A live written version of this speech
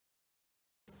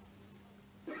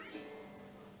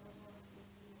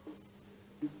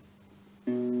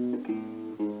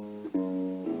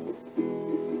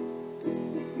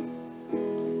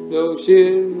Though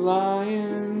she's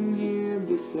lying here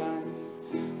beside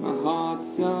me, my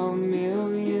heart's a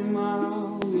million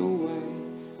miles away,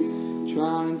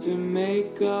 trying to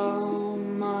make up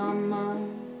my mind.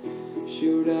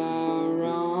 Should I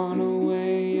run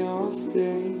away or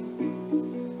stay?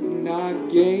 And I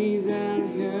gaze at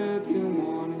her till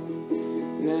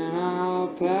morning, then I'll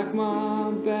pack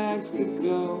my bags to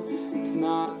go. It's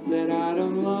not that I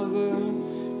don't love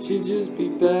her, she'd just be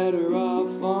better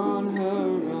off on her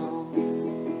own.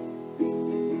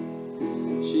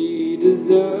 She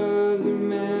deserves a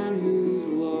man who's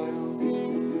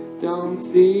loyal, don't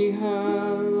see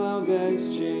her love as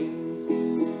chains,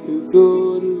 who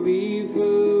could leave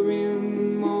her in the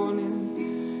morning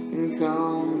and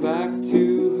come back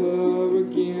to her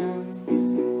again.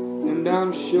 And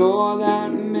I'm sure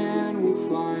that man will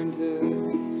find her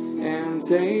and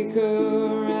take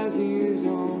her as his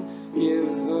own, give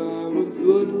her a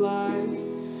good life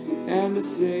and a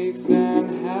safe and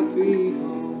happy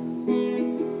home.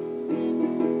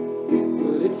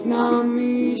 But it's not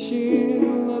me she's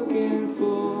looking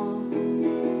for,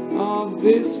 of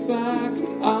this fact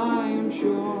I am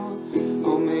sure.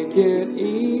 I'll make it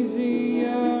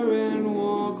easier and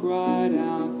walk right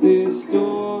out this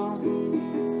door.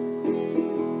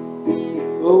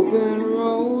 Open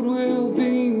road will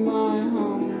be my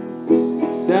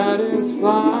home,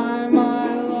 satisfy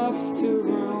my lust to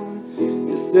roam.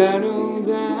 To settle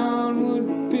down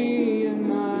would be a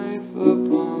knife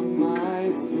upon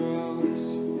my throat.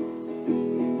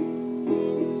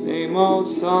 Same old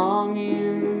song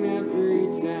in every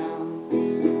town,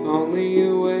 only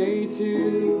a way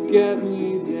to get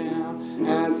me down.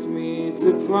 Ask me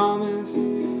to promise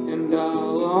and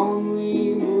I'll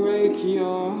only break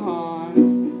your hearts.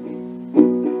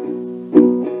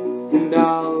 And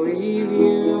I'll leave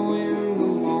you in the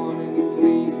morning,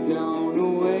 please don't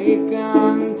awake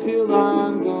until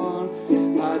I'm gone.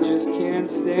 I just can't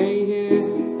stay here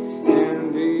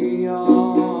and be your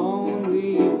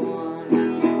only one.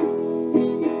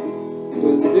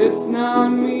 'Cause it's not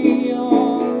me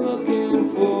you're looking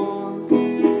for,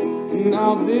 and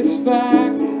of this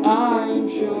fact I'm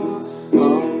sure.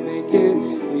 I'll make it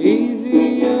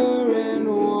easier and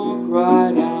walk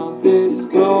right out this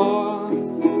door.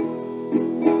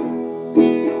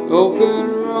 Open